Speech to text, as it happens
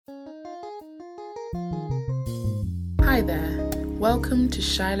Hi there, welcome to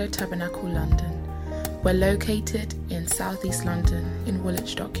Shiloh Tabernacle London. We're located in Southeast London in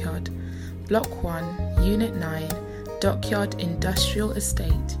Woolwich Dockyard, Block 1, Unit 9, Dockyard Industrial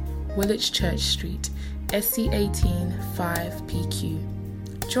Estate, Woolwich Church Street, SC18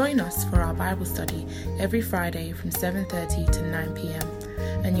 5PQ. Join us for our Bible study every Friday from 7:30 to 9 p.m.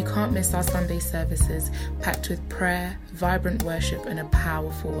 And you can't miss our Sunday services packed with prayer, vibrant worship and a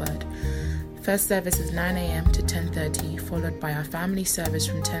powerful word. First service is 9 a.m. to 10:30, followed by our family service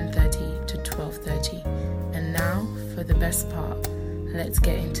from 10:30 to 12:30. And now for the best part, let's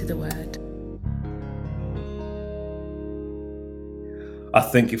get into the word. I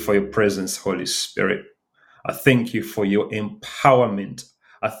thank you for your presence, Holy Spirit. I thank you for your empowerment.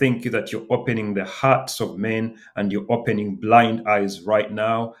 I thank you that you're opening the hearts of men and you're opening blind eyes right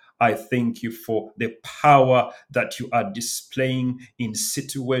now. I thank you for the power that you are displaying in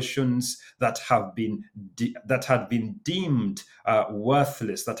situations that have been deemed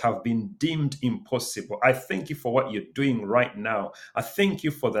worthless, that have been deemed impossible. I thank you for what you're doing right now. I thank you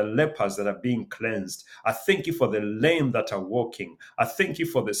for the lepers that are being cleansed. I thank you for the lame that are walking. I thank you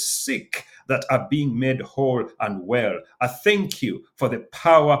for the sick that are being made whole and well. I thank you for the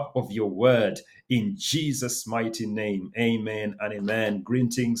power of your word. In Jesus' mighty name, amen and amen.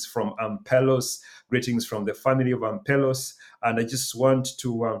 Greetings from Ampelos, greetings from the family of Ampelos. And I just want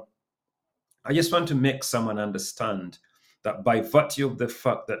to make someone understand that by virtue of the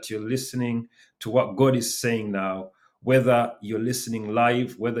fact that you're listening to what God is saying now, whether you're listening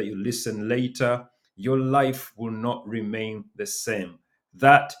live, whether you listen later, your life will not remain the same.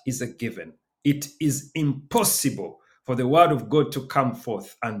 That is a given. It is impossible for the word of God to come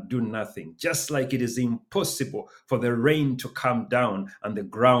forth and do nothing, just like it is impossible for the rain to come down and the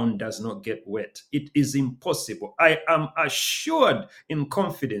ground does not get wet. It is impossible. I am assured in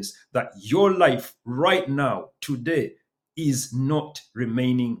confidence that your life right now, today, is not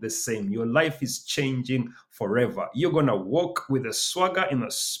remaining the same. Your life is changing forever. You're going to walk with a swagger in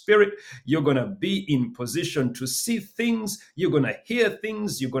the spirit. You're going to be in position to see things. You're going to hear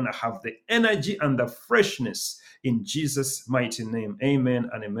things. You're going to have the energy and the freshness in Jesus' mighty name. Amen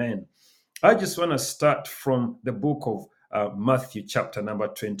and amen. I just want to start from the book of Matthew, chapter number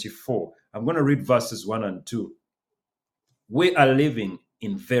 24. I'm going to read verses 1 and 2. We are living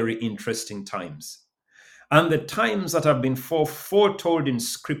in very interesting times. And the times that have been foretold in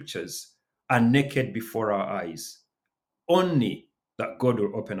scriptures are naked before our eyes. Only that God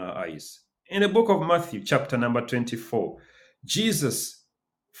will open our eyes. In the book of Matthew, chapter number 24, Jesus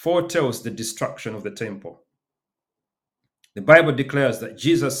foretells the destruction of the temple. The Bible declares that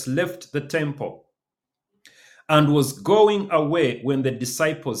Jesus left the temple and was going away when the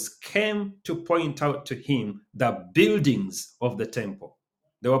disciples came to point out to him the buildings of the temple.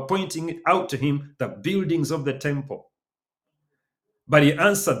 They were pointing out to him the buildings of the temple. But he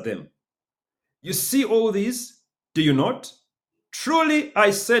answered them, "You see all these, do you not? Truly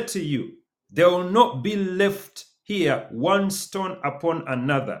I say to you, there will not be left here one stone upon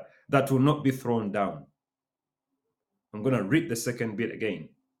another that will not be thrown down." I'm going to read the second bit again.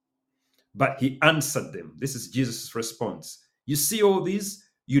 But he answered them. This is Jesus' response. "You see all these?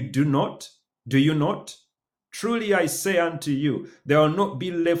 You do not? Do you not? Truly I say unto you, there will not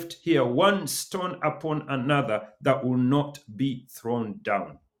be left here one stone upon another that will not be thrown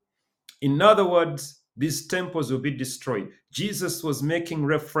down." In other words, these temples will be destroyed. Jesus was making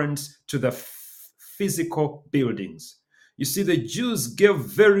reference to the physical buildings. You see, the Jews gave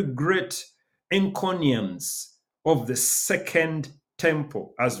very great encomiums of the second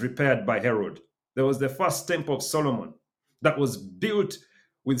temple as repaired by Herod. There was the first temple of Solomon that was built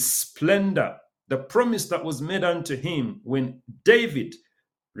with splendor. The promise that was made unto him when David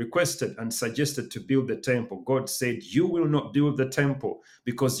requested and suggested to build the temple, God said, "You will not build the temple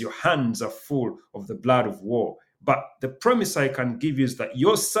because your hands are full of the blood of war. But the promise I can give you is that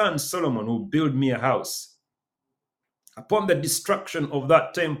your son Solomon will build me a house." Upon the destruction of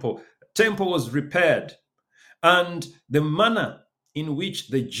that temple, the temple was repaired. And the manner in which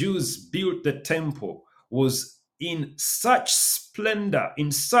the Jews built the temple was in such splendor,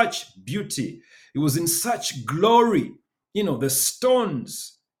 in such beauty. It was in such glory. The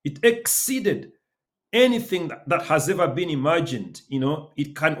stones, it exceeded anything that has ever been imagined.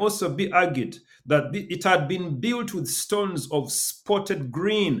 It can also be argued that it had been built with stones of spotted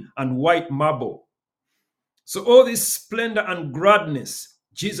green and white marble. So all this splendor and gladness,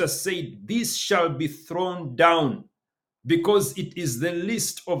 Jesus said, "This shall be thrown down because it is the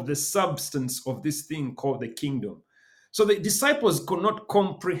least of the substance of this thing called the kingdom." So the disciples could not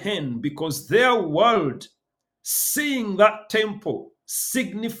comprehend because their world, seeing that temple,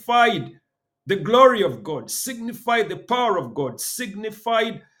 signified The glory of God signified the power of God,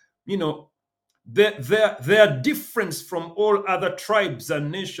 signified, their difference from all other tribes and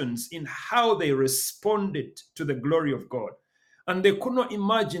nations in how they responded to the glory of God. And they could not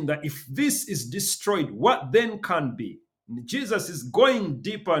imagine that if this is destroyed, what then can be? Jesus is going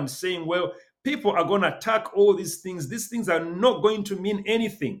deeper and saying, well, people are going to attack all these things. These things are not going to mean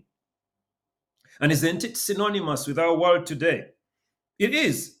anything. And isn't it synonymous with our world today? It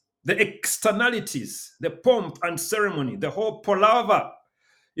is. The externalities, the pomp and ceremony, the whole palaver,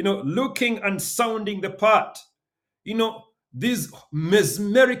 looking and sounding the part, these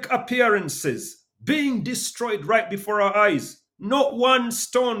mesmeric appearances being destroyed right before our eyes. Not one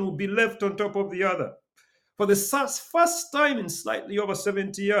stone will be left on top of the other. For the first time in slightly over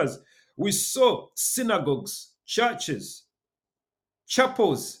 70 years, we saw synagogues, churches,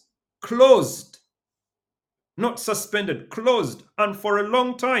 chapels closed, not suspended, closed, and for a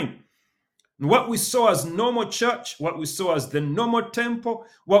long time. What we saw as normal church, what we saw as the normal temple,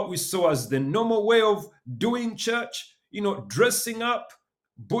 what we saw as the normal way of doing church, dressing up,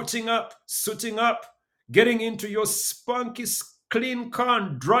 booting up, suiting up, getting into your spunky, clean car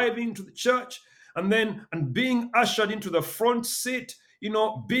and driving to the church, and being ushered into the front seat,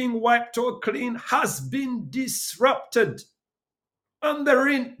 being wiped all clean, has been disrupted. And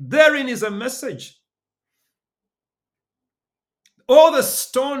therein is a message. All the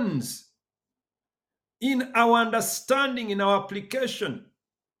stones in our understanding, in our application,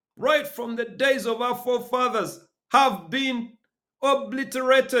 right from the days of our forefathers, have been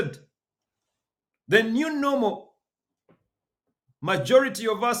obliterated. The new normal, majority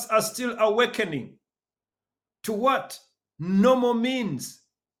of us are still awakening to what normal means.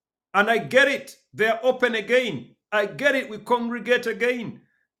 And I get it. They're open again. I get it. We congregate again.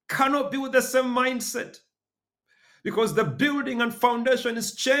 Cannot be with the same mindset because the building and foundation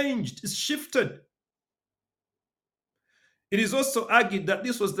is changed, is shifted. It is also argued that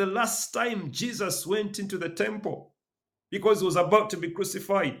this was the last time Jesus went into the temple because he was about to be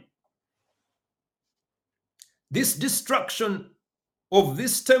crucified. This destruction of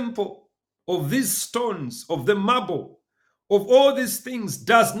this temple, of these stones, of the marble, of all these things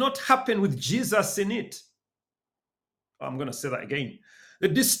does not happen with Jesus in it. I'm going to say that again. The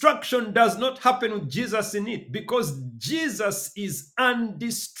destruction does not happen with Jesus in it because Jesus is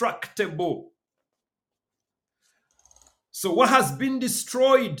indestructible. So what has been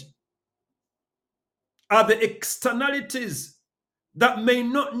destroyed are the externalities that may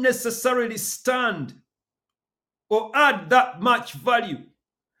not necessarily stand or add that much value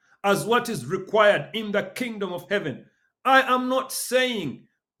as what is required in the kingdom of heaven. I am not saying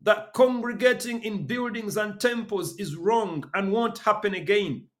that congregating in buildings and temples is wrong and won't happen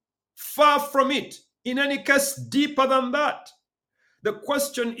again. Far from it. In any case, deeper than that. The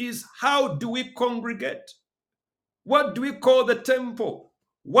question is, how do we congregate? What do we call the temple?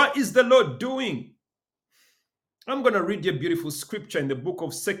 What is the Lord doing? I'm going to read you a beautiful scripture in the book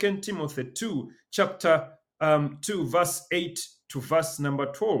of 2 Timothy 2, chapter 2, verse 8 to verse number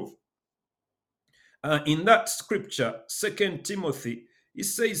 12. In that scripture, 2 Timothy, it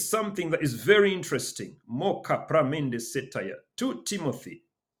says something that is very interesting. 2 Timothy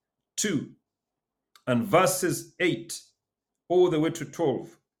 2 and verses 8 all the way to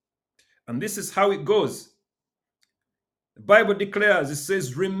 12. And this is how it goes. The Bible declares, it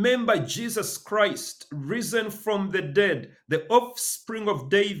says, remember Jesus Christ, risen from the dead, the offspring of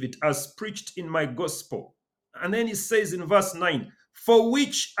David, as preached in my gospel. And then it says in verse 9, for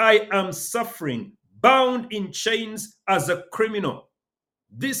which I am suffering, bound in chains as a criminal.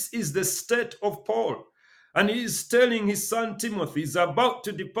 This is the state of Paul. And he is telling his son Timothy, he's about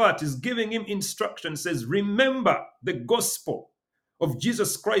to depart, he's giving him instruction, says, remember the gospel of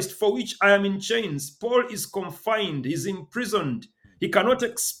Jesus Christ, for which I am in chains. Paul is confined, he's imprisoned. He cannot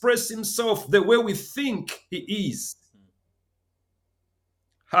express himself the way we think he is.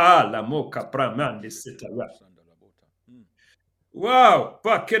 Wow,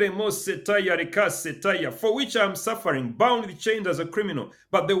 for which I am suffering, bound with chains as a criminal.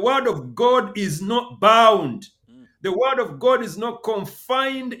 But the word of God is not bound. The word of God is not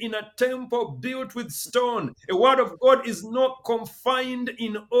confined in a temple built with stone. The word of God is not confined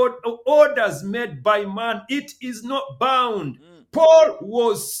in orders made by man. It is not bound. Paul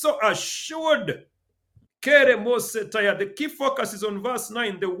was so assured. The key focus is on verse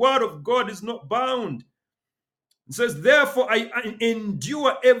 9. The word of God is not bound. It says, therefore I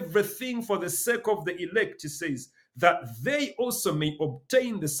endure everything for the sake of the elect, he says, that they also may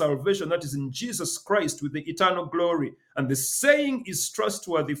obtain the salvation that is in Jesus Christ with the eternal glory. And the saying is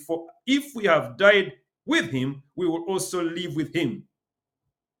trustworthy, for if we have died with him, we will also live with him.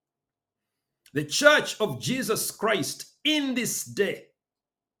 The church of Jesus Christ in this day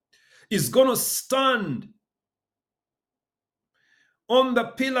is going to stand on the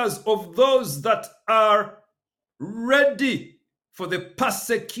pillars of those that are ready for the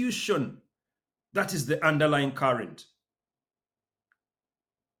persecution that is the underlying current.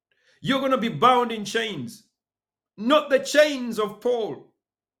 You're going to be bound in chains, not the chains of Paul,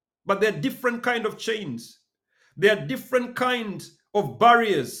 but they're different kind of chains. There are different kinds of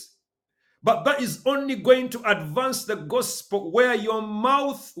barriers. But that is only going to advance the gospel where your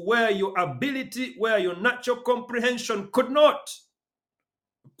mouth, where your ability, where your natural comprehension could not.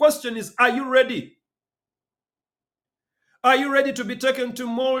 The question is, are you ready? Are you ready to be taken to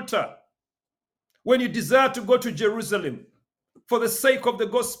Malta when you desire to go to Jerusalem for the sake of the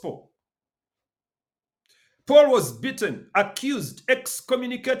gospel? Paul was beaten, accused,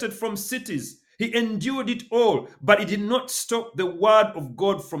 excommunicated from cities. He endured it all, but it did not stop the word of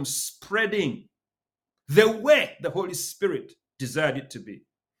God from spreading the way the Holy Spirit desired it to be.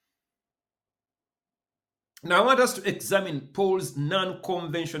 Now, I want us to examine Paul's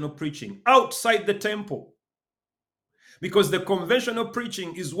non-conventional preaching outside the temple, because the conventional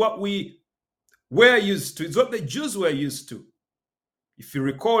preaching is what we were used to. It's what the Jews were used to. If you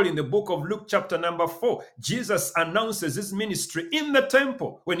recall, in the book of Luke chapter number 4, Jesus announces his ministry in the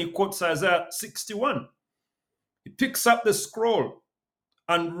temple when he quotes Isaiah 61. He picks up the scroll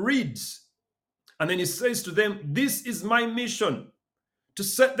and reads, and then he says to them, "This is my mission, to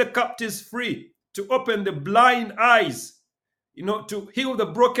set the captives free, to open the blind eyes, to heal the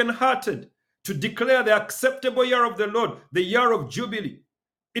brokenhearted, to declare the acceptable year of the Lord, the year of Jubilee."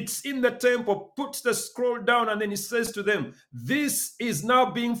 It's in the temple, puts the scroll down, and then he says to them, this is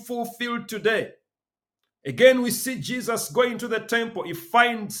now being fulfilled today. Again, we see Jesus going to the temple. He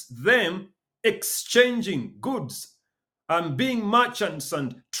finds them exchanging goods and being merchants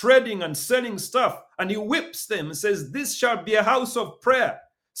and trading and selling stuff. And he whips them and says, this shall be a house of prayer.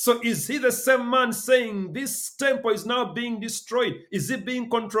 So is he the same man saying this temple is now being destroyed? Is he being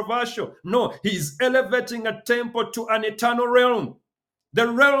controversial? No, he is elevating a temple to an eternal realm. The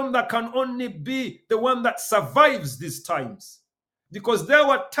realm that can only be the one that survives these times. Because there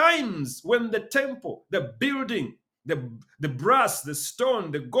were times when the temple, the building, the brass, the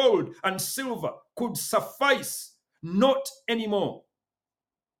stone, the gold, and silver could suffice. Not anymore.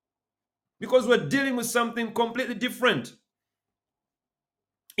 Because we're dealing with something completely different.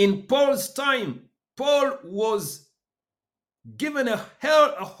 In Paul's time, Paul was given a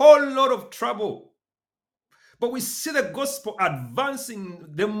whole lot of trouble. But we see the gospel advancing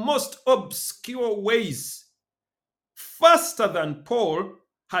the most obscure ways faster than Paul,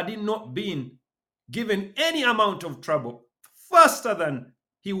 had he not been given any amount of trouble, faster than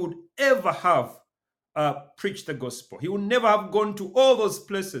he would ever have preached the gospel. He would never have gone to all those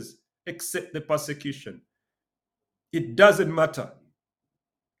places except the persecution. It doesn't matter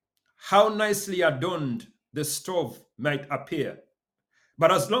how nicely adorned the stove might appear,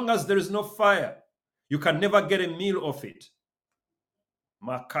 but as long as there is no fire, you can never get a meal off it.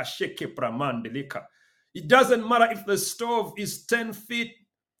 It doesn't matter if the stove is 10 feet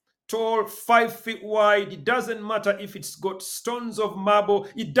tall, 5 feet wide. It doesn't matter if it's got stones of marble.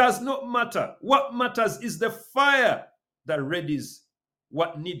 It does not matter. What matters is the fire that readies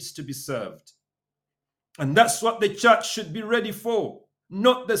what needs to be served. And that's what the church should be ready for.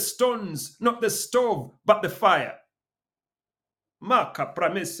 Not the stones, not the stove, but the fire.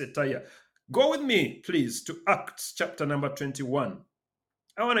 Go with me, please, to Acts chapter number 21.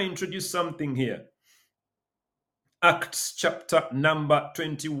 I want to introduce something here. Acts chapter number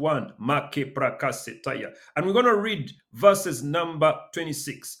 21. And we're going to read verses number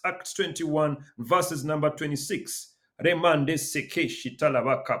 26. Acts 21, verses number 26.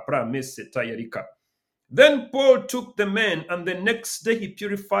 Then Paul took the men, and the next day he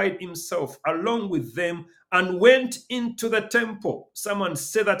purified himself along with them and went into the temple. Someone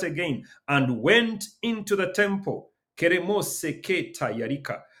say that again. And went into the temple.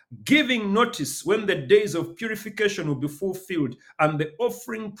 Giving notice when the days of purification will be fulfilled and the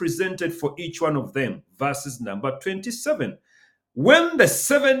offering presented for each one of them. Verses number 27. When the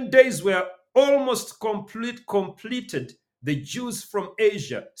 7 days were almost completed, the Jews from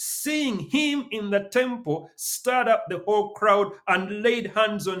Asia, seeing him in the temple, stirred up the whole crowd and laid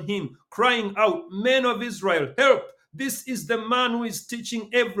hands on him, crying out, "Men of Israel, help! This is the man who is teaching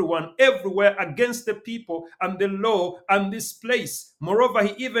everyone everywhere against the people and the law and this place. Moreover,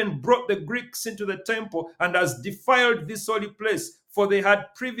 he even brought the Greeks into the temple and has defiled this holy place, for they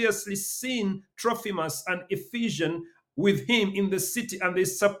had previously seen Trophimus, an Ephesian, with him in the city, and they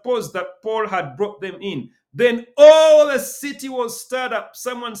supposed that Paul had brought them in. Then all the city was stirred up.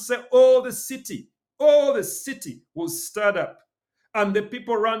 Someone said, all the city was stirred up. And the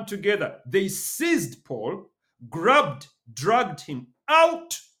people ran together. They seized Paul, dragged him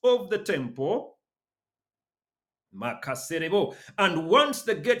out of the temple. And once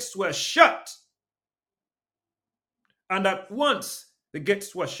the gates were shut,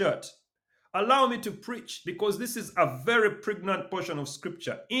 allow me to preach, because this is a very pregnant portion of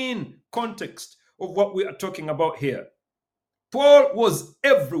scripture in context of what we are talking about here. Paul was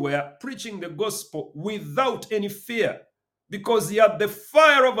everywhere preaching the gospel without any fear, because he had the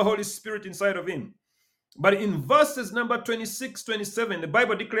fire of the Holy Spirit inside of him. But in verses number 26, 27, the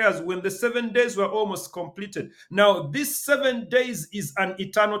Bible declares when the 7 days were almost completed. Now, this 7 days is an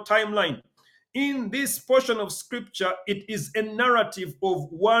eternal timeline. In this portion of scripture, it is a narrative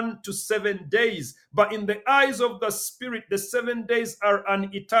of 1 to 7 days. But in the eyes of the Spirit, the 7 days are an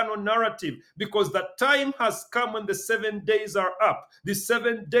eternal narrative, because the time has come when the 7 days are up. The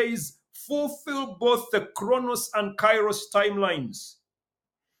 7 days fulfill both the Chronos and Kairos timelines.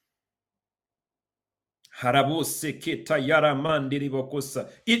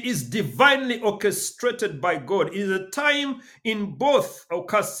 It is divinely orchestrated by God. It is a time in both.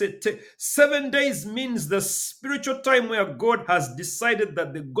 7 days means the spiritual time where God has decided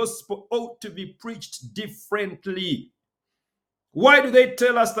that the gospel ought to be preached differently. Why do they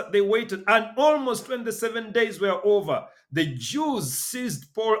tell us that they waited? And almost when the 7 days were over, the Jews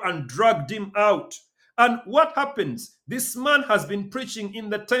seized Paul and dragged him out. And what happens? This man has been preaching in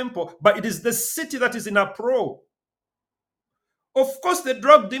the temple, but it is the city that is in uproar. Of course, they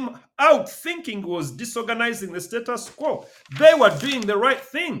dragged him out thinking he was disorganizing the status quo. They were doing the right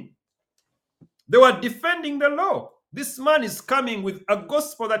thing. They were defending the law. This man is coming with a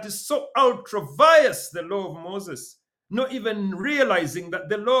gospel that is so ultra-vires the law of Moses, not even realizing that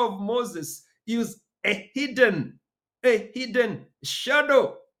the law of Moses is a hidden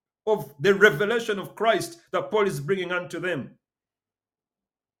shadow of the revelation of Christ that Paul is bringing unto them.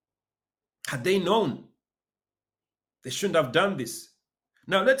 Had they known, they shouldn't have done this.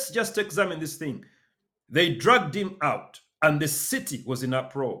 Now let's just examine this thing. They dragged him out and the city was in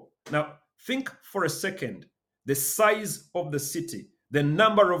uproar. Now think for a second, the size of the city, the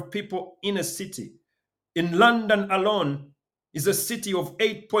number of people in a city. In London alone is a city of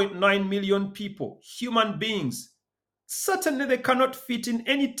 8.9 million people, human beings. Certainly they cannot fit in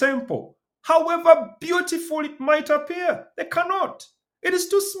any temple. However beautiful it might appear, they cannot. It is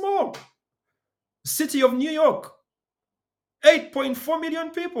too small. City of New York, 8.4 million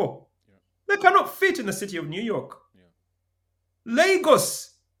people. Yeah. They cannot fit in the city of New York. Yeah.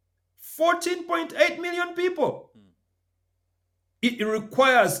 Lagos, 14.8 million people. It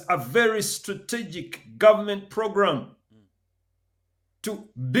requires a very strategic government program to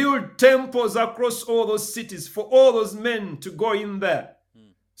build temples across all those cities, for all those men to go in there.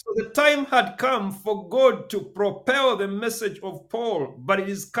 So the time had come for God to propel the message of Paul, but it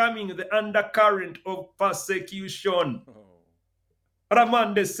is coming the undercurrent of persecution.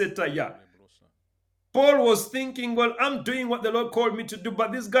 Ramande Setaya. Paul was thinking, well, I'm doing what the Lord called me to do,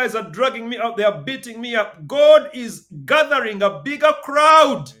 but these guys are dragging me out. They are beating me up. God is gathering a bigger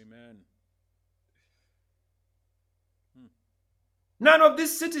crowd. None of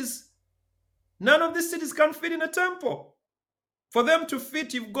these cities can fit in a temple. For them to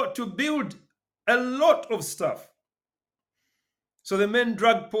fit, you've got to build a lot of stuff. So the men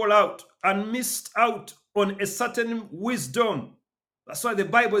dragged Paul out and missed out on a certain wisdom. That's why the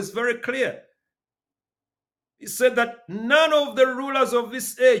Bible is very clear. It said that none of the rulers of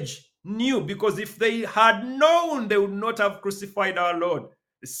this age knew, because if they had known, they would not have crucified our Lord.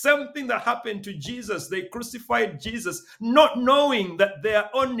 The same thing that happened to Jesus. They crucified Jesus, not knowing that they are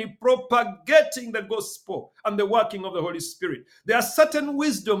only propagating the gospel and the working of the Holy Spirit. There are certain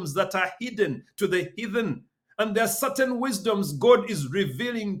wisdoms that are hidden to the heathen, and there are certain wisdoms God is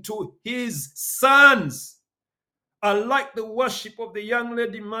revealing to his sons. I like the worship of the young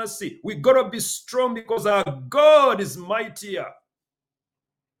lady Mercy. We got to be strong because our God is mightier.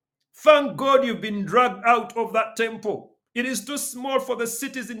 Thank God you've been dragged out of that temple. It is too small for the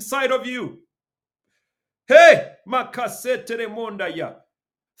cities inside of you. Hey, Makasete Mondaya.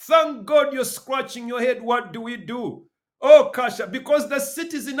 Thank God you're scratching your head. What do we do? Oh, Kasha, because the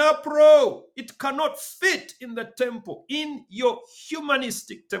city is in uproar. It cannot fit in the temple, in your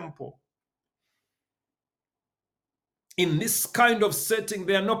humanistic temple. In this kind of setting,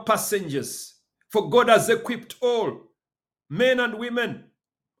 there are no passengers, for God has equipped all, men and women.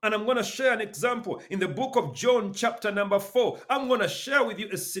 And I'm going to share an example in the book of John, chapter number 4. I'm going to share with you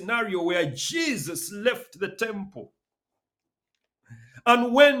a scenario where Jesus left the temple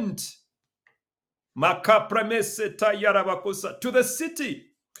and went To the city.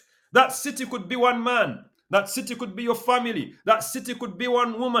 That city could be one man. That city could be your family. That city could be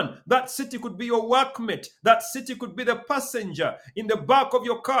one woman. That city could be your workmate. That city could be the passenger in the back of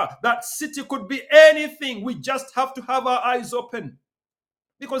your car. That city could be anything. We just have to have our eyes open.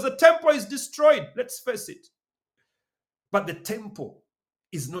 Because the temple is destroyed. Let's face it. But the temple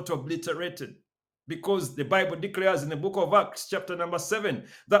is not obliterated. Because the Bible declares in the book of Acts, chapter number 7,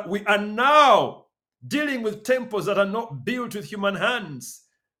 that we are now dealing with temples that are not built with human hands.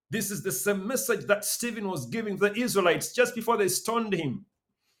 This is the same message that Stephen was giving the Israelites just before they stoned him.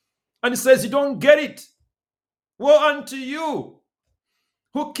 And he says, you don't get it. Woe unto you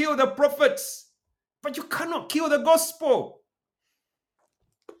who kill the prophets, but you cannot kill the gospel.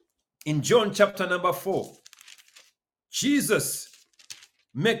 In John chapter number 4, Jesus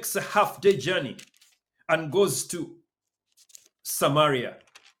makes a half-day journey and goes to Samaria.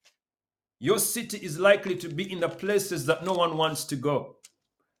 Your city is likely to be in the places that no one wants to go,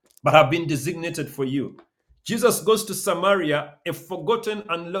 but have been designated for you. Jesus goes to Samaria, a forgotten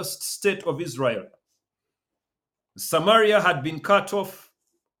and lost state of Israel. Samaria had been cut off,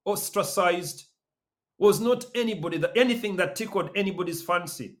 ostracized, was not anything that tickled anybody's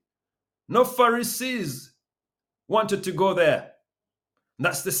fancy. No Pharisees wanted to go there.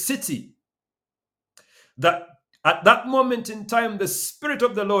 That's the city that at that moment in time, the Spirit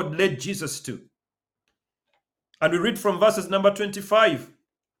of the Lord led Jesus to. And we read from verses number 25,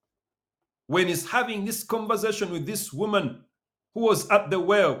 when he's having this conversation with this woman who was at the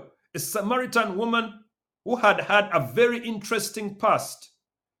well, a Samaritan woman who had had a very interesting past.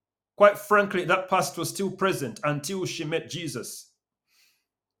 Quite frankly, that past was still present until she met Jesus.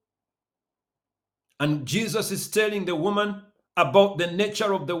 And Jesus is telling the woman about the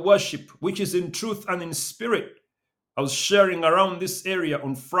nature of the worship, which is in truth and in spirit. I was sharing around this area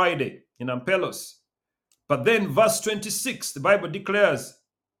on Friday in Ampelos. But then verse 26, the Bible declares,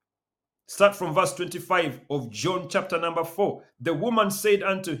 start from verse 25 of John chapter number 4. The woman said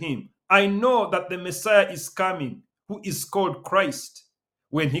unto him, I know that the Messiah is coming, who is called Christ.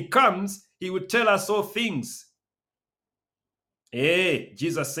 When he comes, he will tell us all things.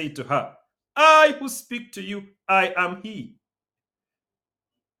 Jesus said to her, I who speak to you, I am he.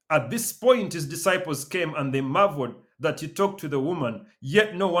 At this point, his disciples came and they marveled that he talked to the woman.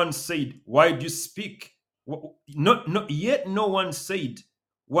 Yet no one said, why do you speak? Yet no one said,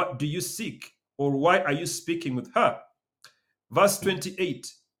 what do you seek? Or why are you speaking with her? Verse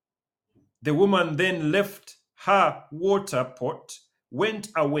 28. The woman then left her water pot, went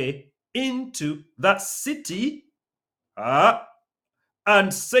away into that city,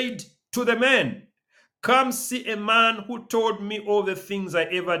 and said to the men, come see a man who told me all the things I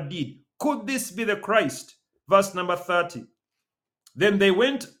ever did. Could this be the Christ? Verse number 30. Then they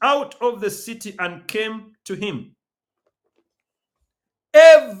went out of the city and came to him.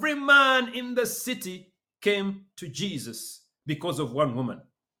 Every man in the city came to Jesus because of one woman.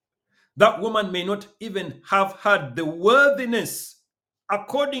 That woman may not even have had the worthiness,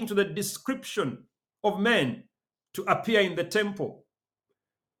 according to the description of men, to appear in the temple.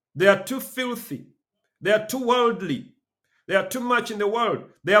 They are too filthy. They are too worldly. They are too much in the world.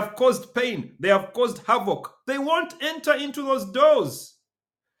 They have caused pain. They have caused havoc. They won't enter into those doors.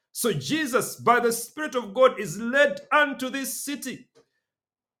 So Jesus, by the Spirit of God, is led unto this city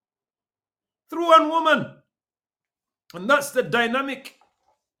through one woman. And that's the dynamic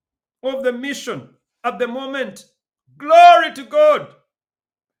of the mission at the moment. Glory to God.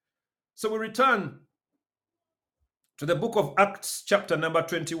 So we return to the book of Acts, chapter number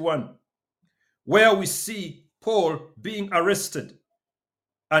 21, where we see Paul being arrested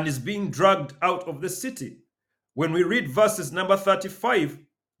and is being dragged out of the city. When we read verses number 35,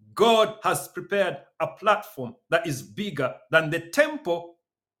 God has prepared a platform that is bigger than the temple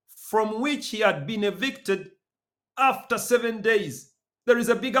from which he had been evicted after 7 days. There is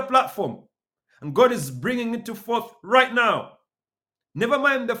a bigger platform, and God is bringing it to forth right now. Never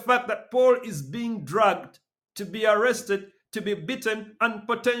mind the fact that Paul is being dragged to be arrested, to be beaten, and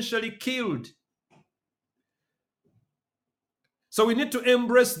potentially killed. So we need to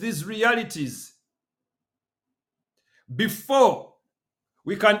embrace these realities before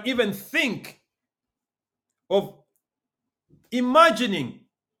we can even think of imagining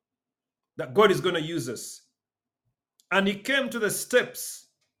that God is going to use us. And he came to the steps.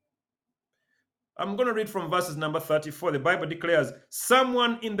 I'm going to read from verses number 34. The Bible declares,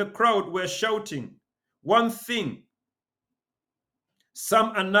 someone in the crowd were shouting one thing,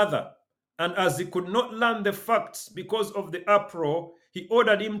 some another. And as he could not learn the facts because of the uproar, he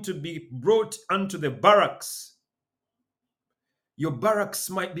ordered him to be brought unto the barracks. Your barracks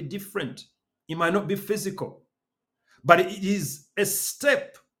might be different It might not be physical, but it is a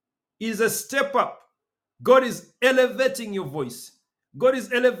step. It is a step up. God is elevating your voice. God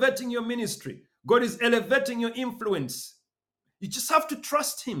is elevating your ministry. God is elevating your influence. You just have to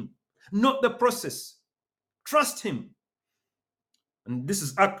trust him, not the process. Trust him. And this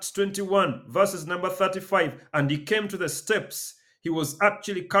is Acts 21, verses number 35. And he came to the steps. He was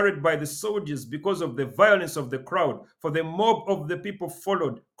actually carried by the soldiers because of the violence of the crowd, for the mob of the people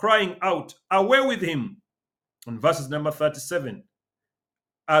followed, crying out, "Away with him!" And verses number 37.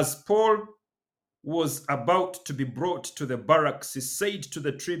 As Paul was about to be brought to the barracks, he said to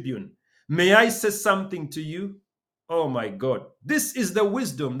the tribune, "May I say something to you?" Oh my God. This is the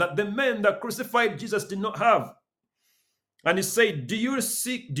wisdom that the men that crucified Jesus did not have. And he said, do you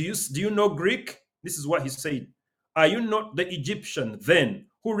know Greek? This is what he said. Are you not the Egyptian then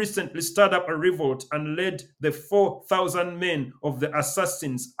who recently stirred up a revolt and led the 4,000 men of the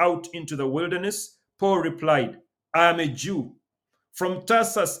assassins out into the wilderness? Paul replied, I am a Jew from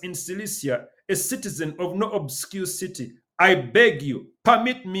Tarsus in Cilicia, a citizen of no obscure city. I beg you,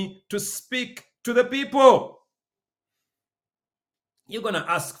 permit me to speak to the people. You're going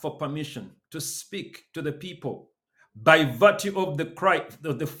to ask for permission to speak to the people by virtue of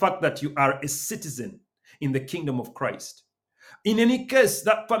the fact that you are a citizen in the kingdom of Christ. In any case,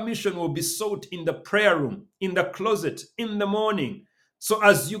 that permission will be sought in the prayer room, in the closet, in the morning. So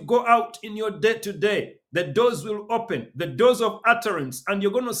as you go out in your day-to-day, the doors will open, the doors of utterance, and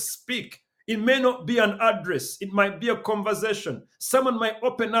you're going to speak. It may not be an address. It might be a conversation. Someone might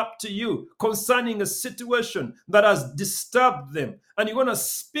open up to you concerning a situation that has disturbed them. And you're going to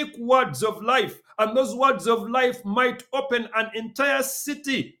speak words of life. And those words of life might open an entire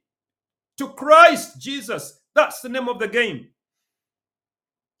city to Christ Jesus. That's the name of the game.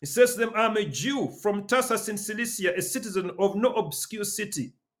 He says to them, I'm a Jew from Tarsus in Cilicia, a citizen of no obscure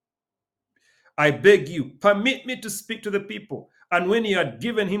city. I beg you, permit me to speak to the people. And when he had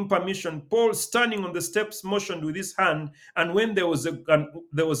given him permission, Paul, standing on the steps, motioned with his hand. And when there was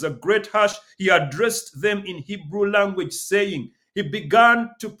a great hush, he addressed them in Hebrew language, saying, he began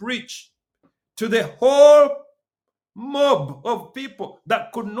to preach to the whole mob of people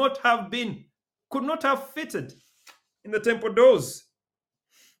that could not have fitted in the temple doors.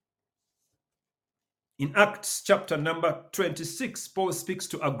 In Acts chapter number 26, Paul speaks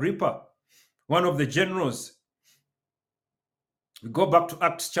to Agrippa, one of the generals. We go back to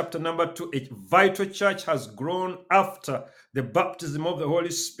Acts chapter number 2. A vital church has grown after the baptism of the Holy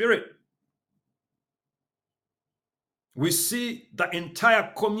Spirit. We see the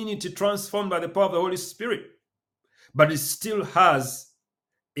entire community transformed by the power of the Holy Spirit, but it still has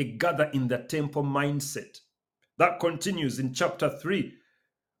a gather in the temple mindset. That continues in chapter 3.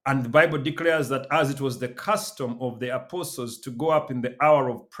 And the Bible declares that as it was the custom of the apostles to go up in the hour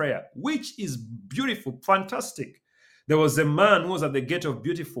of prayer, which is beautiful, fantastic. There was a man who was at the gate of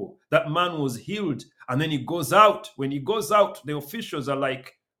Beautiful. That man was healed. And then he goes out. When he goes out, the officials are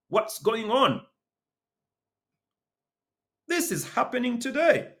like, what's going on? This is happening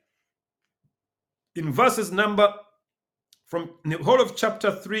today. In verses number, from the whole of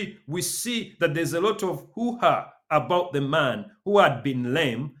chapter 3, we see that there's a lot of hoo-ha about the man who had been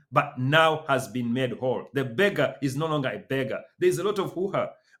lame, but now has been made whole. The beggar is no longer a beggar. There's a lot of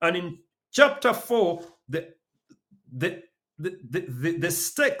hoo-ha. And in chapter 4, the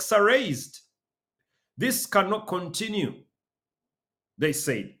stakes are raised. This cannot continue, they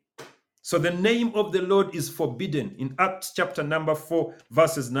said. So the name of the Lord is forbidden in Acts chapter number 4,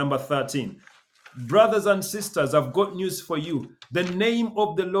 verses number 13. Brothers and sisters, I've got news for you. The name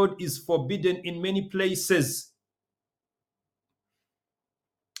of the Lord is forbidden in many places.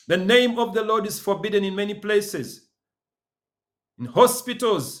 The name of the Lord is forbidden in many places. In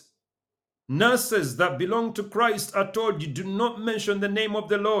hospitals, nurses that belong to Christ are told you do not mention the name of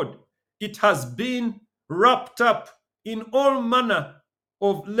the Lord. It has been wrapped up in all manner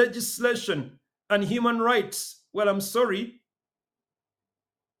of legislation and human rights. Well, I'm sorry.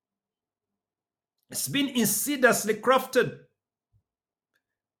 It's been insidiously crafted,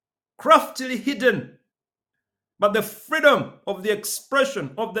 craftily hidden. But the freedom of the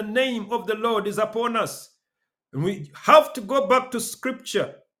expression of the name of the Lord is upon us. And we have to go back to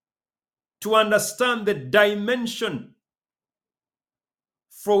Scripture to understand the dimension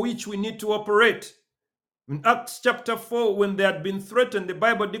for which we need to operate. In Acts chapter 4, when they had been threatened, the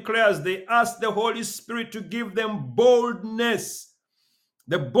Bible declares they asked the Holy Spirit to give them boldness.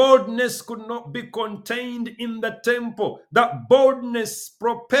 The boldness could not be contained in the temple. That boldness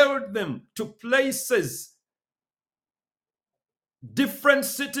propelled them to places, different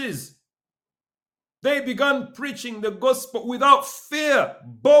cities. They began preaching the gospel without fear.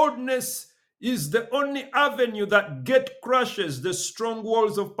 Boldness is the only avenue that crushes the strong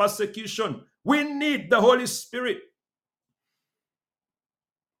walls of persecution. We need the Holy Spirit.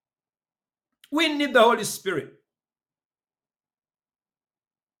 We need the Holy Spirit.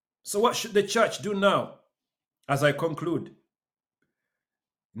 So what should the church do now? As I conclude,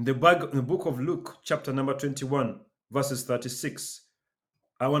 in the book of Luke, chapter number 21, verses 36,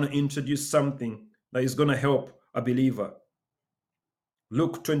 I want to introduce something that is going to help a believer.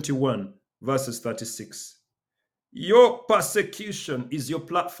 Luke 21, verses 36. Your persecution is your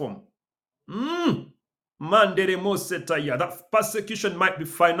platform. That persecution might be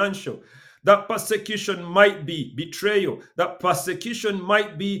financial. That persecution might be betrayal. That persecution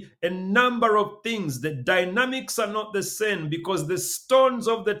might be a number of things. The dynamics are not the same because the stones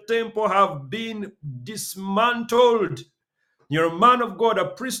of the temple have been dismantled. You're a man of God, a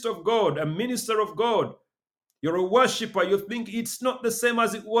priest of God, a minister of God. You're a worshiper. You think it's not the same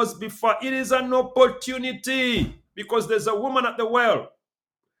as it was before. It is an opportunity because there's a woman at the well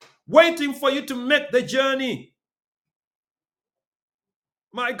waiting for you to make the journey.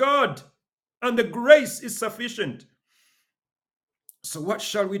 My God. And the grace is sufficient. So what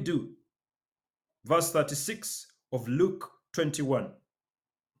shall we do? Verse 36 of Luke 21.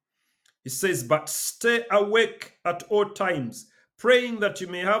 It says, but stay awake at all times, praying that you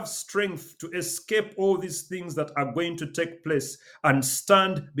may have strength to escape all these things that are going to take place and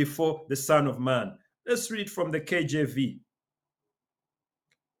stand before the Son of Man. Let's read from the KJV.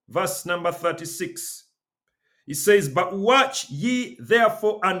 Verse number 36. It says, but watch ye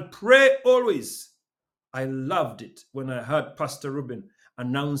therefore and pray always. I loved it when I heard Pastor Ruben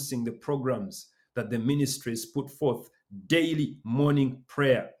announcing the programs that the ministries put forth. Daily morning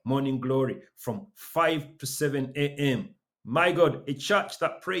prayer, morning glory from 5 to 7 a.m. My God, a church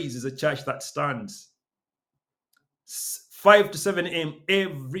that prays is a church that stands. 5 to 7 a.m.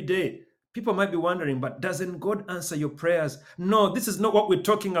 every day. People might be wondering, but doesn't God answer your prayers? No, this is not what we're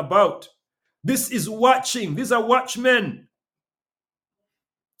talking about. This is watching. These are watchmen.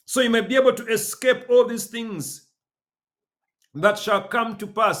 So you may be able to escape all these things that shall come to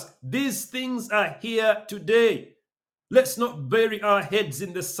pass. These things are here today. Let's not bury our heads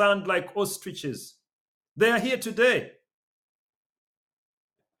in the sand like ostriches. They are here today.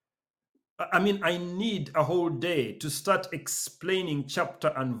 I mean, I need a whole day to start explaining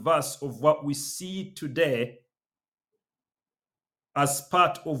chapter and verse of what we see today as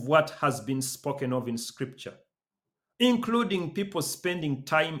part of what has been spoken of in Scripture, including people spending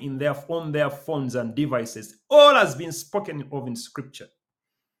time on their phones and devices. All has been spoken of in Scripture.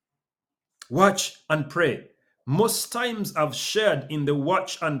 Watch and pray. Most times I've shared in the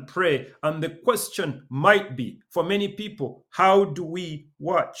watch and pray, and the question might be, for many people, how do we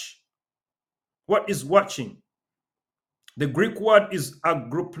watch? What is watching? The Greek word is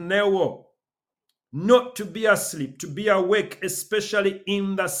agropneo, not to be asleep, to be awake, especially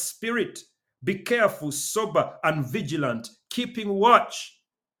in the spirit. Be careful, sober, and vigilant, keeping watch,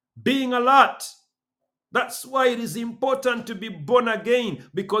 being alert. That's why it is important to be born again,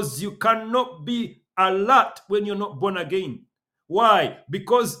 because you cannot be alert when you're not born again. Why?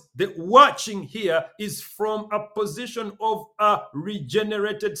 Because the watching here is from a position of a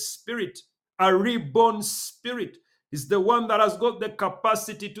regenerated spirit, a reborn spirit. Is the one that has got the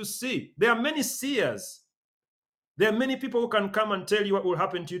capacity to see. There are many seers. There are many people who can come and tell you what will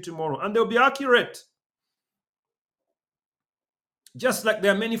happen to you tomorrow, and they'll be accurate. Just like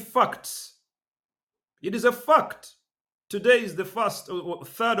there are many facts. It is a fact. Today is the 1st or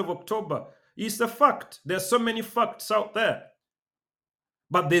 3rd of October. It's a fact. There are so many facts out there.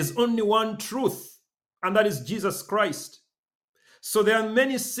 But there's only one truth, and that is Jesus Christ. So there are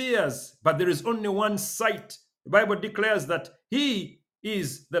many seers, but there is only one sight. The Bible declares that he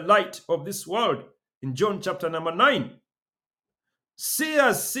is the light of this world in John chapter number 9.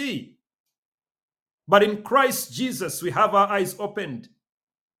 Seers see, but in Christ Jesus we have our eyes opened.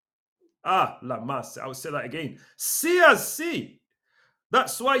 Lamas, I'll say that again. Seers see.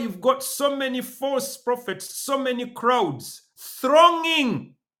 That's why you've got so many false prophets, so many crowds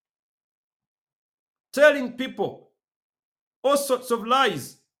thronging, telling people all sorts of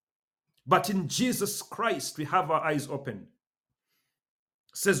lies. But in Jesus Christ, we have our eyes open.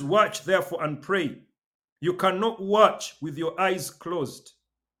 It says, watch therefore and pray. You cannot watch with your eyes closed.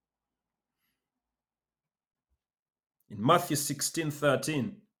 In Matthew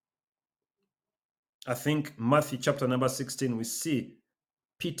 16:13, I think Matthew chapter number 16, we see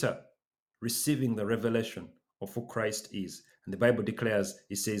Peter receiving the revelation of who Christ is. And the Bible declares,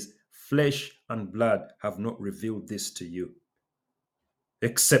 it says, flesh and blood have not revealed this to you,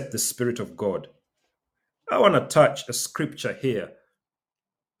 except the Spirit of God. I want to touch a scripture here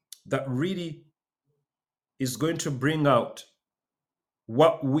that really is going to bring out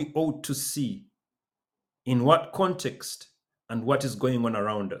what we ought to see, in what context, and what is going on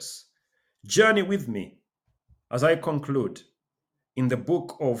around us. Journey with me as I conclude in the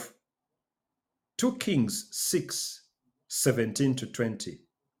book of 2 Kings 6, 17 to 20.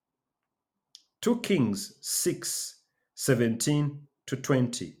 2 Kings 6, 17 to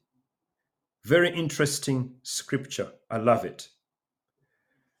 20. Very interesting scripture. I love it.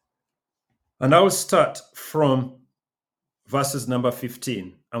 And I'll start from verses number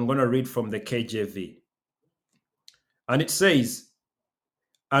 15. I'm going to read from the KJV. And it says,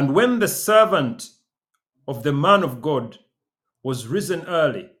 "And when the servant of the man of God was risen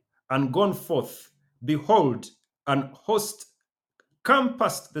early and gone forth, behold, an host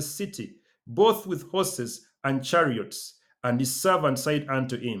compassed the city, both with horses and chariots. And his servant said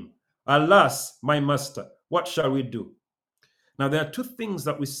unto him, Alas, my master, what shall we do?" Now, there are two things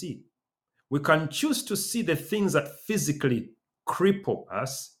that we see. We can choose to see the things that physically cripple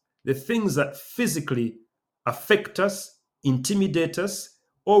us, the things that physically affect us, intimidate us,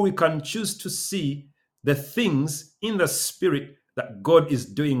 or we can choose to see the things in the spirit that God is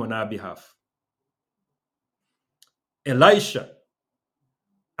doing on our behalf. Elisha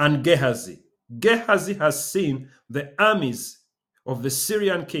and Gehazi. Gehazi has seen the armies of the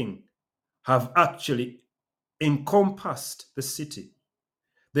Syrian king have actually encompassed the city.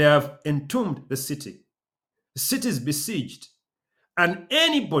 They have entombed the city. The city is besieged. And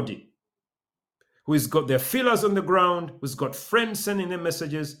anybody who has got their feelers on the ground, who's got friends sending them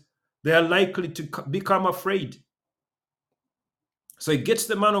messages, they are likely to become afraid. So he gets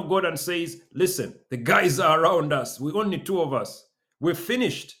the man of God and says, listen, the guys are around us. We're only two of us. We're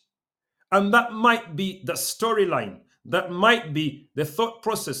finished. And that might be the storyline. That might be the thought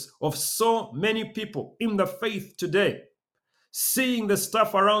process of so many people in the faith today, seeing the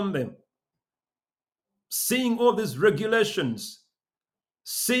stuff around them, seeing all these regulations,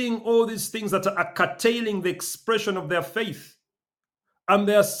 seeing all these things that are curtailing the expression of their faith. And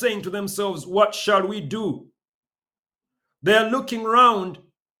they are saying to themselves, what shall we do? They are looking around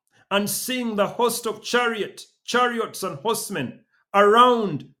and seeing the host of chariots and horsemen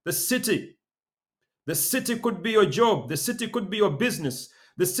around the city. The city could be your job. The city could be your business.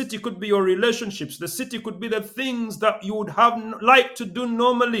 The city could be your relationships. The city could be the things that you would have liked to do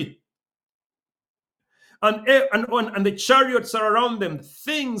normally. And the chariots are around them.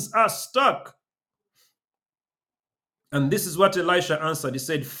 Things are stuck. And this is what Elisha answered. He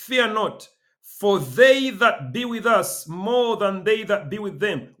said, fear not, for they that be with us more than they that be with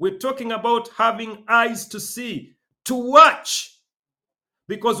them. We're talking about having eyes to see, to watch.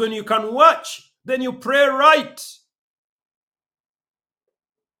 Because when you can watch, then you pray right.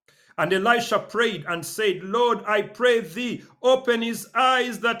 And Elisha prayed and said, Lord, I pray thee, open his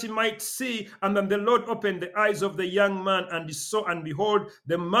eyes that he might see. And then the Lord opened the eyes of the young man, and he saw, and behold,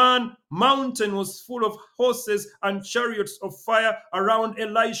 the mountain was full of horses and chariots of fire around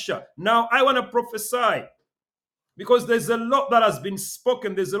Elisha. Now I want to prophesy, because there's a lot that has been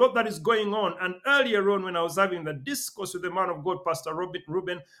spoken. There's a lot that is going on. And earlier on, when I was having the discourse with the man of God, Pastor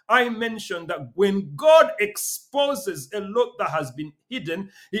Ruben, I mentioned that when God exposes a lot that has been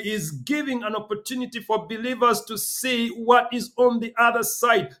hidden, he is giving an opportunity for believers to see what is on the other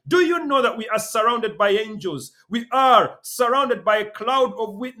side. Do you know that we are surrounded by angels? We are surrounded by a cloud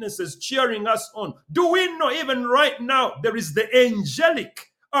of witnesses cheering us on. Do we know even right now there is the angelic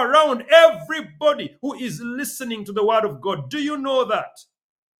around everybody who is listening to the word of God? Do you know that?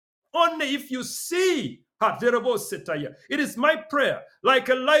 Only if you see. It is my prayer, like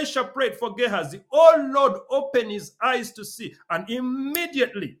Elisha prayed for Gehazi, oh Lord, open his eyes to see. And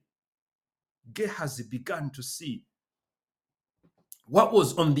immediately Gehazi began to see what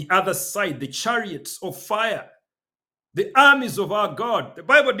was on the other side, the chariots of fire, the armies of our God. The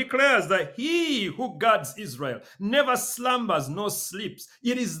Bible declares that he who guards Israel never slumbers nor sleeps.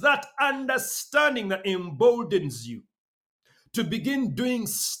 It is that understanding that emboldens you to begin doing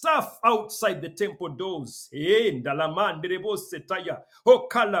stuff outside the temple doors.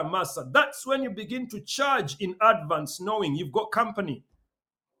 That's when you begin to charge in advance, knowing you've got company.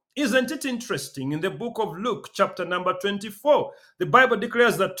 Isn't it interesting? In the book of Luke, chapter number 24, the Bible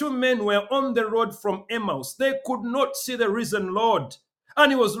declares that two men were on the road from Emmaus. They could not see the risen Lord.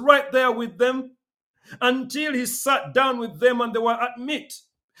 And he was right there with them until he sat down with them and they were at meat.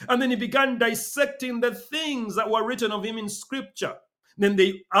 And then he began dissecting the things that were written of him in scripture. Then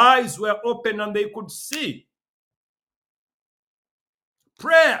their eyes were open and they could see.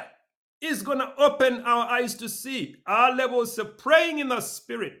 Prayer is going to open our eyes to see. Our levels of praying in the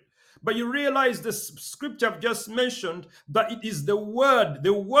spirit. But you realize the scripture I've just mentioned, that it is the word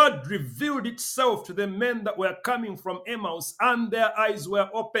revealed itself to the men that were coming from Emmaus, and their eyes were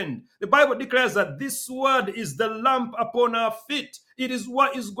opened. The Bible declares that this word is the lamp upon our feet. It is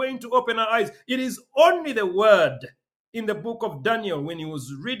what is going to open our eyes. It is only the word. In the book of Daniel, when he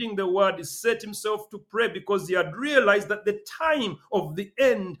was reading the word, he set himself to pray because he had realized that the time of the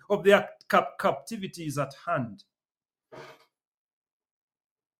end of their captivity is at hand.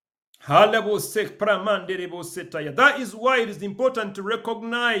 That is why it is important to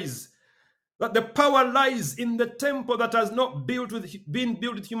recognize that the power lies in the temple that has not been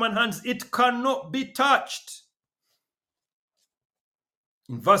built with human hands. It cannot be touched.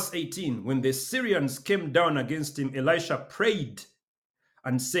 In verse 18, when the Syrians came down against him, Elisha prayed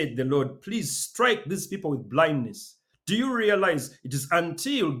and said, "The Lord, please strike these people with blindness." Do you realize it is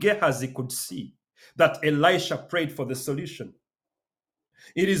until Gehazi could see that Elisha prayed for the solution?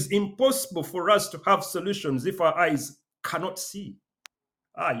 It is impossible for us to have solutions if our eyes cannot see.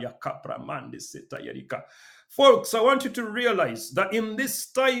 Folks, I want you to realize that in this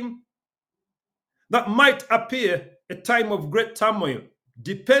time that might appear a time of great turmoil,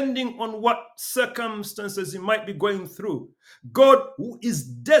 depending on what circumstances you might be going through, God, who is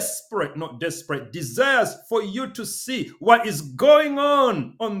not desperate, desires for you to see what is going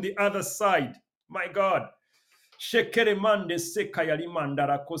on the other side. My God. I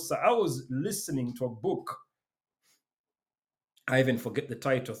was listening to a book. I even forget the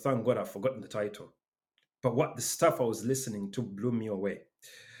title. Thank God I've forgotten the title. But what the stuff I was listening to blew me away.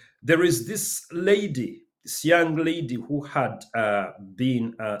 There is this young lady who had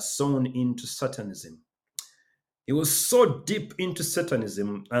been sown into Satanism. It was so deep into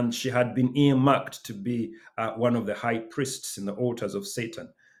Satanism, and she had been earmarked to be one of the high priests in the altars of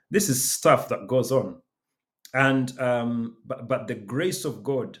Satan. This is stuff that goes on. And but the grace of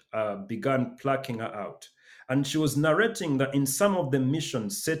God began plucking her out. And she was narrating that in some of the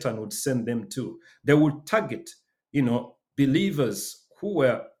missions Satan would send them to, they would target, believers who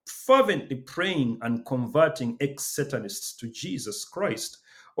were fervently praying and converting ex-Satanists to Jesus Christ.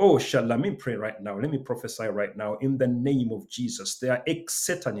 Oh, let me pray right now. Let me prophesy right now in the name of Jesus. There are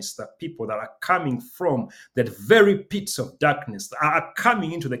ex-Satanists, that people that are coming from the very pits of darkness, that are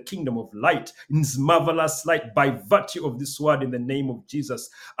coming into the kingdom of light, in this marvelous light, by virtue of this word in the name of Jesus.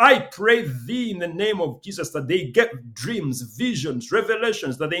 I pray thee in the name of Jesus that they get dreams, visions,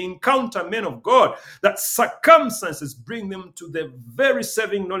 revelations, that they encounter men of God, that circumstances bring them to the very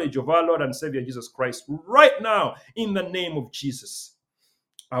saving knowledge of our Lord and Savior Jesus Christ right now in the name of Jesus.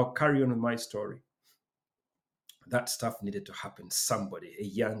 I'll carry on with my story. That stuff needed to happen. Somebody, a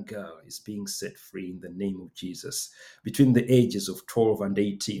young girl, is being set free in the name of Jesus. Between the ages of 12 and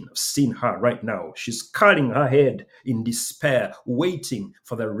 18, I've seen her right now. She's cutting her head in despair, waiting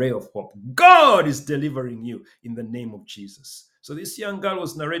for the ray of hope. God is delivering you in the name of Jesus. So this young girl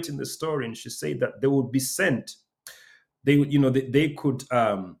was narrating the story, and she said that they would be sent. They could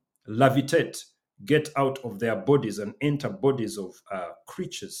levitate, get out of their bodies and enter bodies of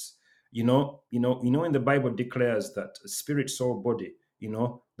creatures. In the Bible declares that spirit, soul, body,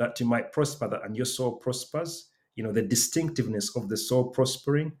 that you might prosper, that and your soul prospers. The distinctiveness of the soul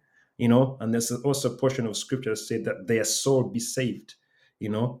prospering. And there's also a portion of scripture that said that their soul be saved.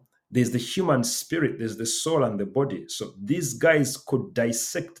 There's the human spirit, there's the soul and the body. So these guys could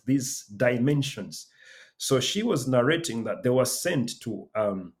dissect these dimensions. So she was narrating that they were sent to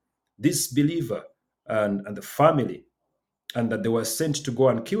this believer and the family, and that they were sent to go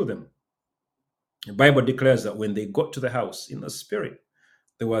and kill them. The Bible declares that when they got to the house in the spirit,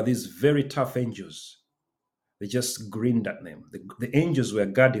 there were these very tough angels. They just grinned at them. The angels were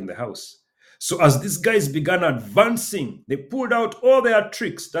guarding the house. So as these guys began advancing, they pulled out all their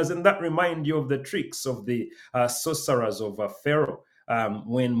tricks. Doesn't that remind you of the tricks of the sorcerers of Pharaoh?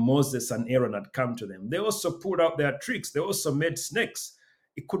 When Moses and Aaron had come to them, they also pulled out their tricks. They also made snakes.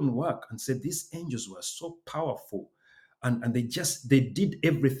 It couldn't work. And said these angels were so powerful, and they did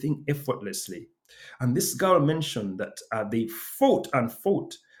everything effortlessly. And this girl mentioned that they fought,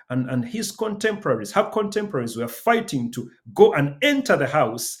 and his contemporaries, her contemporaries, were fighting to go and enter the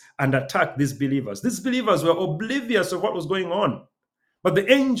house and attack these believers. These believers were oblivious of what was going on, but the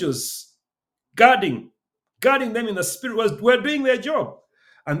angels guarding them in the spirit were doing their job.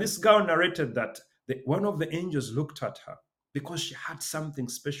 And this girl narrated that one of the angels looked at her because she had something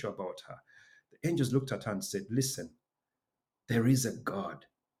special about her. The angels looked at her and said, "Listen, there is a God.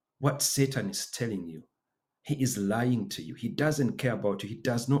 What Satan is telling you, he is lying to you. He doesn't care about you. He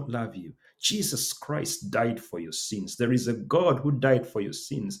does not love you. Jesus Christ died for your sins. There is a God who died for your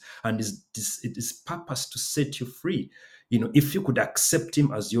sins, and it is purpose to set you free. if you could accept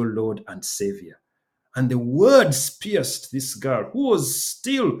him as your Lord and Savior. And the words pierced this girl who was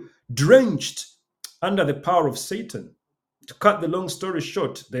still drenched under the power of Satan. To cut the long story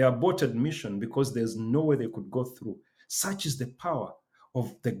short, they aborted mission because there's no way they could go through. Such is the power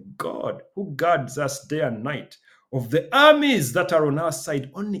of the God who guards us day and night, of the armies that are on our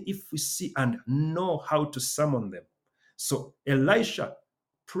side, only if we see and know how to summon them. So Elisha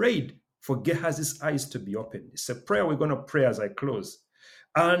prayed for Gehazi's eyes to be opened. It's a prayer we're going to pray as I close.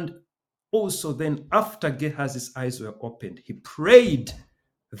 And also then, after Gehazi's eyes were opened, he prayed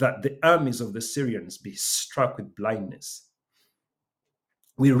that the armies of the Syrians be struck with blindness.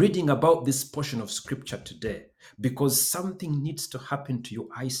 We're reading about this portion of scripture today because something needs to happen to your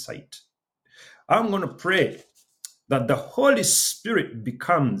eyesight. I'm going to pray that the Holy Spirit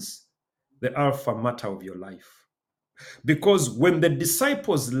becomes the alpha matter of your life. Because when the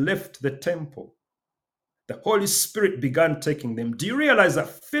disciples left the temple, the Holy Spirit began taking them. Do you realize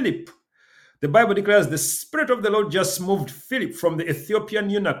that Philip, the Bible declares the Spirit of the Lord just moved Philip from the Ethiopian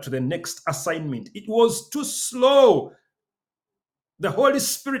eunuch to the next assignment? It was too slow. The Holy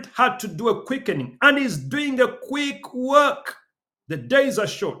Spirit had to do a quickening, and he's doing a quick work. The days are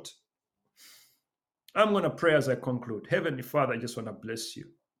short. I'm going to pray as I conclude. Heavenly Father, I just want to bless you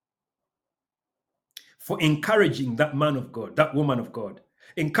for encouraging that man of God, that woman of God,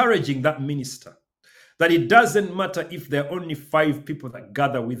 encouraging that minister, that it doesn't matter if there are only 5 people that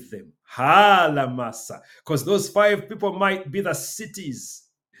gather with them. Halamasa. Because those 5 people might be the cities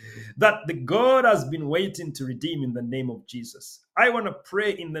that the God has been waiting to redeem in the name of Jesus. I want to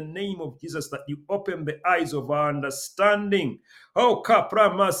pray in the name of Jesus that you open the eyes of our understanding. Oh,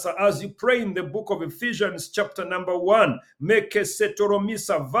 Kapramasa, as you pray in the book of Ephesians, chapter number 1, Meke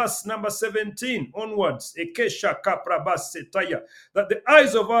Setoromisa, verse number 17 onwards, Ekesha Kaprabasetaya, that the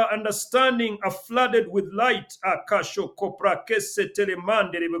eyes of our understanding are flooded with light, Akasho Koprakese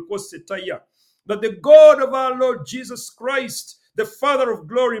Telemande Rebekosetaya, that the God of our Lord Jesus Christ, the Father of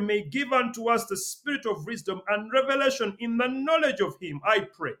glory, may give unto us the spirit of wisdom and revelation in the knowledge of him. I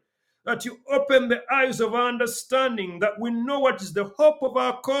pray that you open the eyes of our understanding, that we know what is the hope of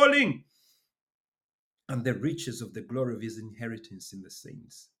our calling and the riches of the glory of his inheritance in the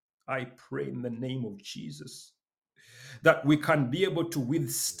saints. I pray in the name of Jesus that we can be able to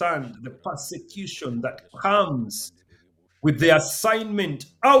withstand the persecution that comes with the assignment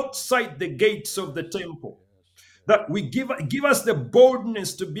outside the gates of the temple. That we give us the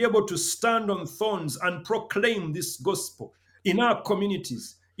boldness to be able to stand on thorns and proclaim this gospel in our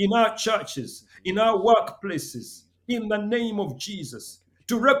communities, in our churches, in our workplaces, in the name of Jesus.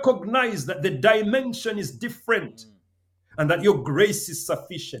 To recognize that the dimension is different and that your grace is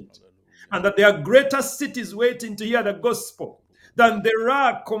sufficient. And that there are greater cities waiting to hear the gospel than there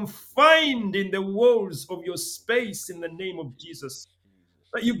are confined in the walls of your space in the name of Jesus.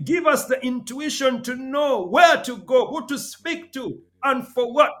 That you give us the intuition to know where to go, who to speak to, and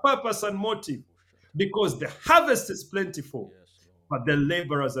for what purpose and motive. Because the harvest is plentiful, but the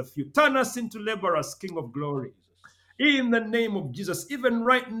laborers are few. Turn us into laborers, King of glory. In the name of Jesus, even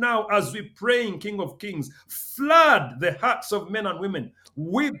right now as we pray in King of Kings, flood the hearts of men and women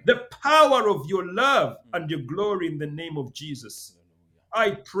with the power of your love and your glory in the name of Jesus.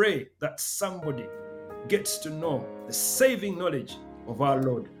 I pray that somebody gets to know the saving knowledge of our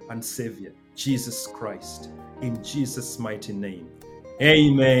Lord and Savior, Jesus Christ. In Jesus' mighty name.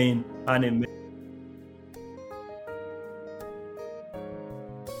 Amen and amen.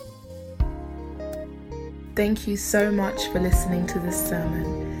 Thank you so much for listening to this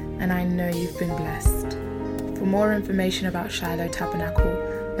sermon, and I know you've been blessed. For more information about Shiloh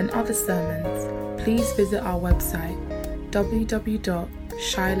Tabernacle and other sermons, please visit our website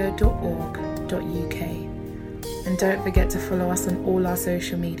www.shiloh.org.uk. And don't forget to follow us on all our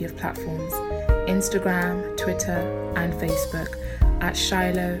social media platforms, Instagram, Twitter, and Facebook at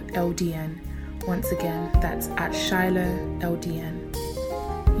Shiloh LDN. Once again, that's at Shiloh LDN.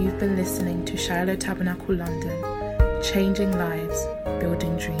 You've been listening to Shiloh Tabernacle London, changing lives,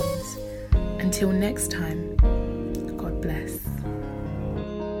 building dreams. Until next time,